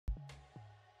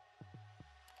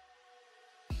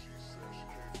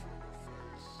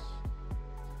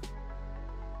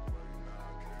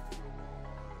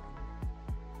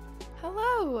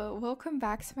Hello, welcome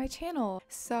back to my channel.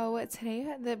 So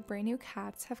today the brand new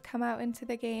cats have come out into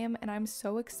the game and I'm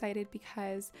so excited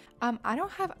because I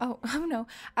don't have I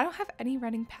don't have any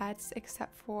running pets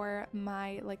except for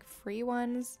my like free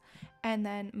ones and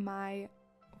then my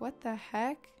what the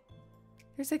heck?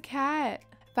 There's a cat.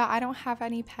 But I don't have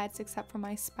any pets except for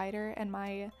my spider and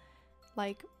my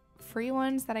like free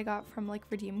ones that I got from like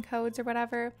redeem codes or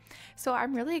whatever. So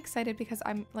I'm really excited because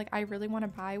I really want to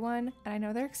buy one and I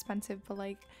know they're expensive, but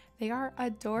like they are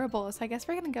adorable. So I guess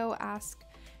we're gonna go ask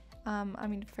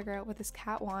figure out what this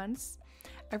cat wants.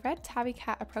 A red tabby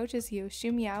cat approaches you.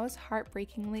 She meows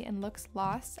heartbreakingly and looks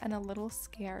lost and a little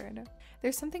scared.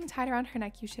 There's something tied around her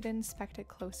neck. You should inspect it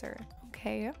closer.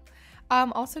 Okay.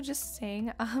 Also just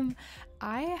saying,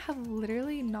 I have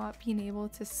literally not been able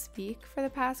to speak for the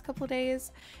past couple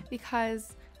days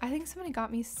because I think somebody got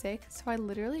me sick. So I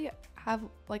literally have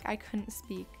I couldn't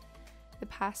speak the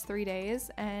past 3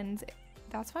 days and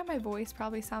that's why my voice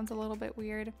probably sounds a little bit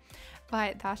weird,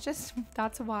 but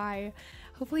that's why.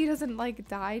 Hopefully he doesn't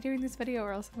die during this video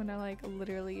or else I'm gonna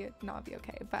literally not be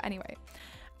okay. But anyway,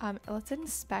 let's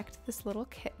inspect this little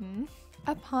kitten.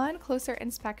 Upon closer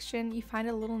inspection, you find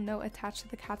a little note attached to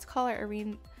the cat's collar.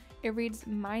 It reads,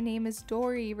 "My name is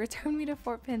Dory. Return me to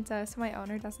Fort Pinta so my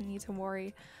owner doesn't need to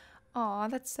worry." Aw,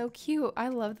 that's so cute. I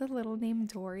love the little name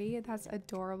Dory. That's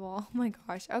adorable. Oh my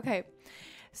gosh. Okay,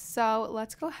 so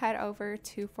let's go head over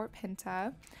to Fort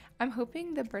Pinta. I'm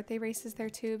hoping the birthday race is there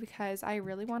too because I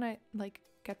really want to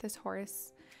get this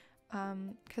horse.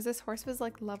 Because this horse was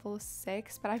level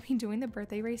 6, but I've been doing the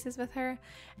birthday races with her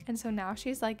and so now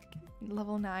she's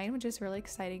level 9, which is really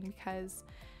exciting because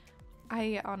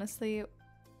I honestly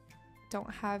don't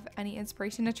have any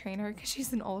inspiration to train her because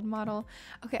she's an old model.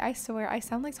 Okay, I swear I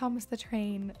sound like Thomas the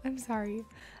Train. I'm sorry.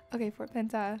 Okay, Fort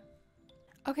Pinta.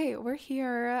 Okay, we're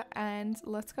here and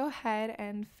let's go ahead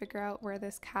and figure out where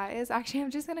this cat is. Actually,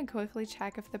 I'm just gonna quickly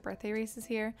check if the birthday race is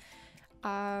here.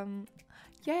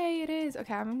 Yay, it is.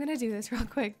 Okay, I'm gonna do this real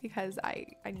quick because I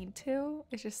need to.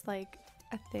 It's just a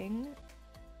thing.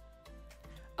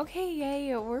 Okay,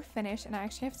 yay, we're finished and I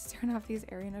actually have to turn off these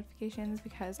area notifications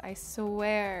because I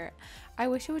swear I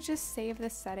wish it would just save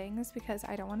the settings because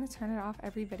I don't want to turn it off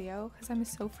every video because I'm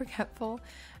so forgetful.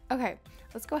 Okay,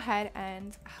 let's go ahead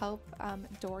and help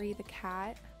Dory the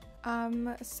cat.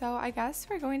 So I guess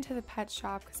we're going to the pet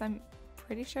shop because I'm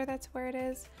pretty sure that's where it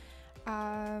is.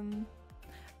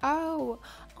 Oh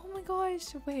my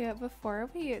gosh, wait, before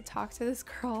we talk to this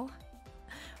girl,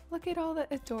 look at all the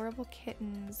adorable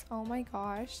kittens. Oh my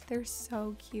gosh, they're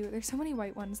so cute. There's so many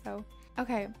white ones though.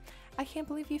 Okay, I can't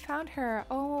believe you found her.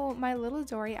 Oh, my little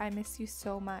Dory, I miss you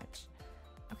so much.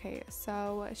 Okay,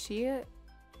 so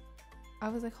I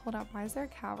was like, hold up, why is there a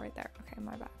cow right there? Okay,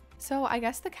 my bad. So I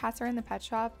guess the cats are in the pet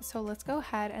shop, so let's go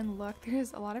ahead and look.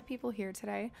 There's a lot of people here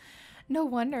today. No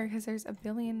wonder, because there's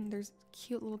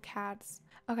cute little cats.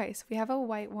 Okay, so we have a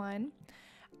white one,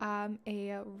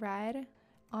 a red.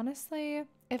 Honestly,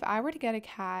 if I were to get a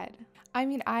cat, I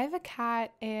have a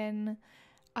cat in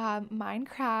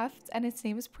Minecraft and its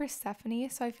name is Persephone,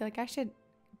 so I feel like I should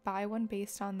buy one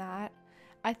based on that.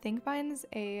 I think mine's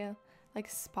a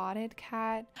spotted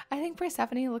cat. I think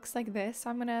Persephone looks like this,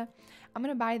 so I'm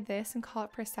gonna buy this and call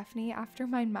it Persephone after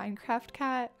my Minecraft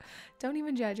cat. Don't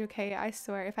even judge, okay? I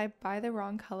swear if I buy the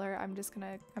wrong color, I'm just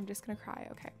gonna cry.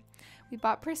 Okay, we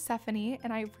bought Persephone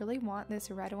and I really want this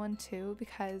red one too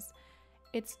because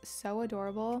it's so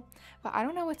adorable, but I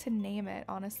don't know what to name it,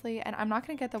 honestly. And I'm not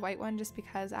gonna get the white one just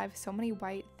because I have so many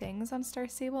white things on Star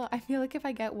Stable. I feel like if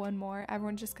I get one more,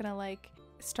 everyone's just gonna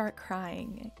start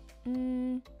crying.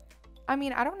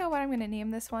 I don't know what I'm gonna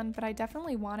name this one, but I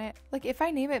definitely want it. If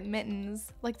I name it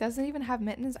Mittens, does it even have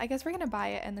mittens? I guess we're gonna buy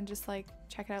it and then just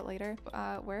check it out later.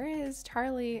 Where is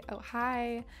Charlie? Oh,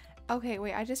 hi. Okay,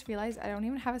 wait, I just realized I don't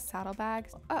even have a saddlebag.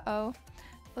 Uh-oh.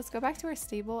 Let's go back to our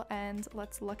stable and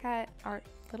let's look at our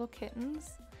little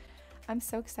kittens. I'm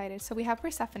so excited. So we have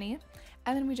Persephone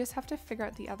and then we just have to figure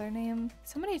out the other name.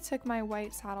 Somebody took my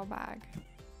white saddlebag.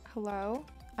 Hello?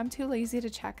 I'm too lazy to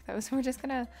check though, so we're just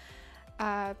gonna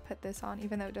put this on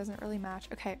even though it doesn't really match.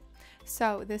 Okay,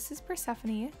 so this is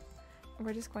Persephone.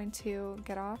 We're just going to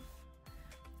get off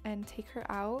and take her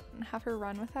out and have her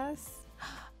run with us.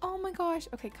 Oh my gosh.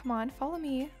 Okay, come on, follow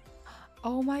me.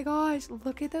 Oh my gosh,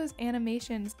 look at those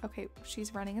animations. Okay,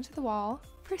 she's running into the wall.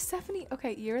 Persephone,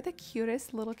 okay, you're the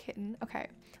cutest little kitten. Okay,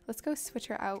 let's go switch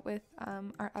her out with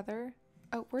our other.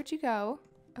 Oh, where'd you go?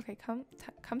 Okay,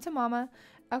 come to mama.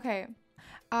 Okay,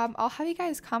 I'll have you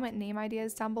guys comment name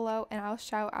ideas down below, and I'll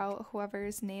shout out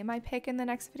whoever's name I pick in the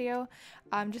next video.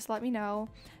 Just let me know,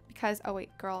 because oh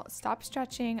wait, girl, stop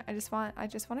stretching. I just want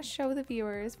to show the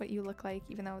viewers what you look like,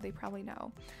 even though they probably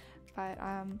know. But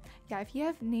yeah, if you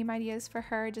have name ideas for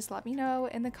her, just let me know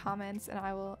in the comments, and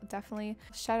I will definitely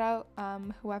shout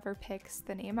out whoever picks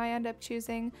the name I end up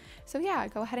choosing. So yeah,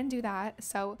 go ahead and do that.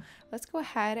 So let's go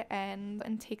ahead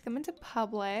and take them into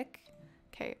public.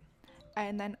 Okay,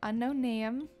 and then unknown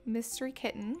name, mystery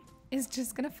kitten, is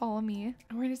just gonna follow me,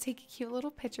 and we're gonna take a cute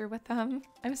little picture with them.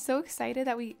 I'm so excited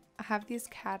that we have these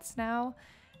cats now.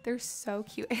 They're so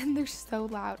cute and they're so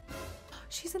loud.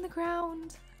 She's in the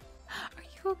ground. Are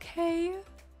you okay?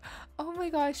 Oh my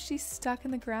gosh, she's stuck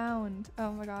in the ground.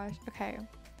 Oh my gosh. Okay,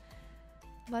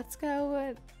 let's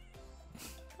go.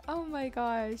 Oh my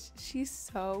gosh, she's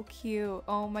so cute.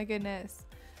 Oh my goodness.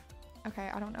 Okay,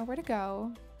 I don't know where to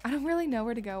go. I don't really know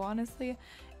where to go, honestly.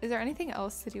 Is there anything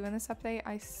else to do in this update?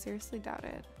 I seriously doubt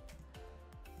it.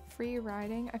 Free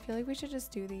riding. I feel like we should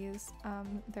just do these.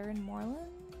 They're in Moorland?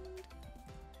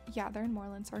 Yeah, they're in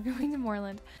Moorland, so we're going to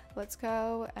Moorland. Let's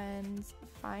go and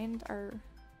find the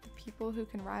people who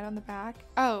can ride on the back.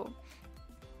 Oh,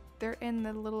 they're in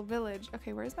the little village.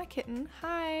 Okay, where's my kitten?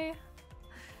 Hi.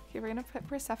 Okay, we're gonna put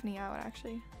Persephone out,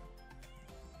 actually.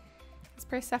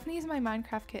 Persephone is my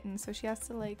Minecraft kitten, so she has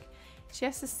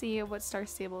to see what Star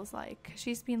Stable is like.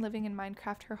 She's been living in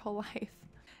Minecraft her whole life.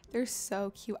 They're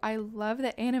so cute. I love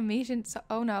the animation. So,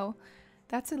 oh no,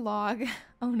 that's a log.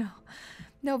 Oh no.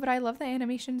 No, but I love the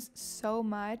animations so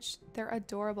much. They're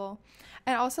adorable.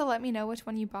 And also let me know which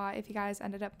one you bought if you guys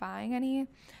ended up buying any.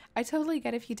 I totally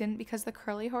get if you didn't, because the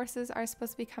curly horses are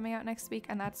supposed to be coming out next week,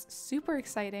 and that's super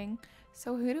exciting.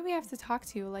 So who do we have to talk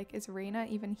to? Like, is Reina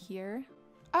even here?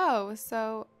 Oh,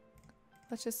 so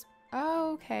let's just,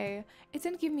 oh, okay. It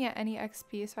didn't give me any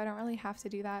XP, so I don't really have to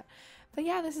do that. But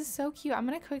yeah, this is so cute. I'm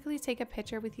gonna quickly take a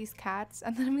picture with these cats,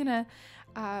 and then I'm gonna,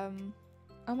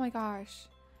 oh my gosh.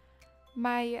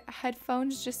 My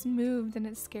headphones just moved and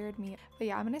it scared me. But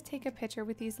yeah, I'm gonna take a picture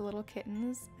with these little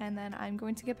kittens, and then I'm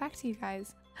going to get back to you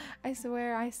guys. I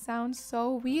swear I sound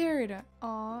so weird.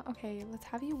 Aw, okay, let's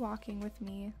have you walking with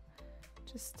me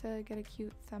just to get a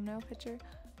cute thumbnail picture.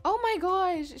 Oh my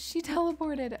gosh, she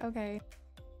teleported. Okay.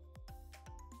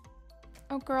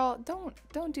 Oh girl,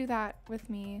 don't do that with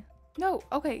me. No,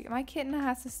 okay, my kitten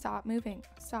has to stop moving.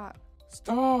 Stop.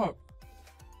 Stop!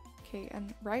 Okay,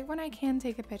 and right when I can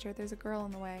take a picture, there's a girl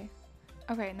in the way.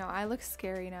 Okay, no, I look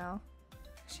scary now.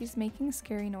 She's making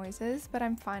scary noises, but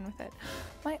I'm fine with it.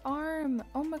 My arm!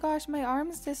 Oh my gosh, my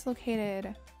arm's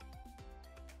dislocated.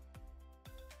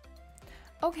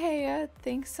 Okay,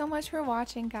 thanks so much for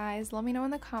watching, guys. Let me know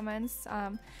in the comments.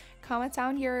 Comment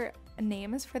down your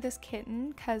names for this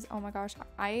kitten, because oh my gosh,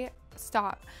 I'm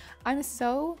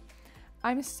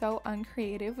so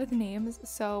uncreative with names,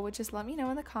 so just let me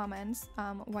know in the comments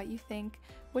what you think,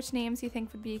 which names you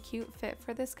think would be a cute fit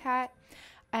for this cat,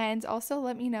 and also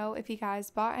let me know if you guys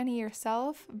bought any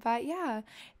yourself. But yeah,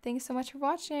 thanks so much for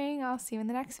watching. I'll see you in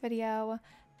the next video.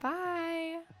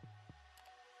 Bye!